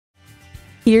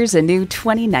Here's a new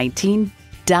 2019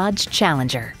 Dodge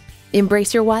Challenger.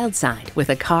 Embrace your wild side with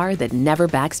a car that never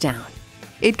backs down.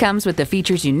 It comes with the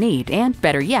features you need and,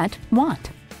 better yet,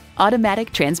 want.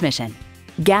 Automatic transmission,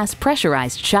 gas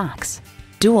pressurized shocks,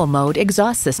 dual mode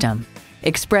exhaust system,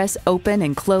 express open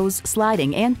and close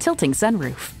sliding and tilting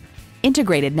sunroof,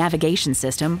 integrated navigation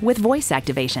system with voice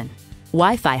activation,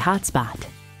 Wi-Fi hotspot,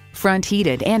 front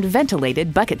heated and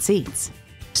ventilated bucket seats,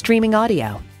 streaming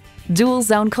audio, dual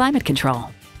zone climate control,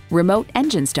 remote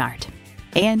engine start,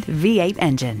 and V8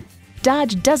 engine.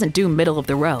 Dodge doesn't do middle of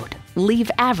the road.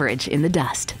 Leave average in the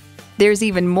dust. There's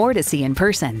even more to see in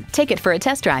person. Take it for a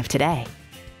test drive today.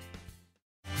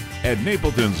 At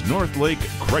Napleton's Northlake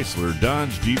Chrysler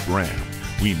Dodge Jeep Ram,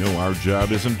 we know our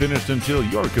job isn't finished until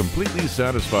you're completely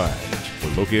satisfied.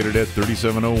 We're located at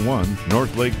 3701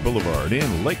 Northlake Boulevard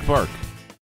in Lake Park.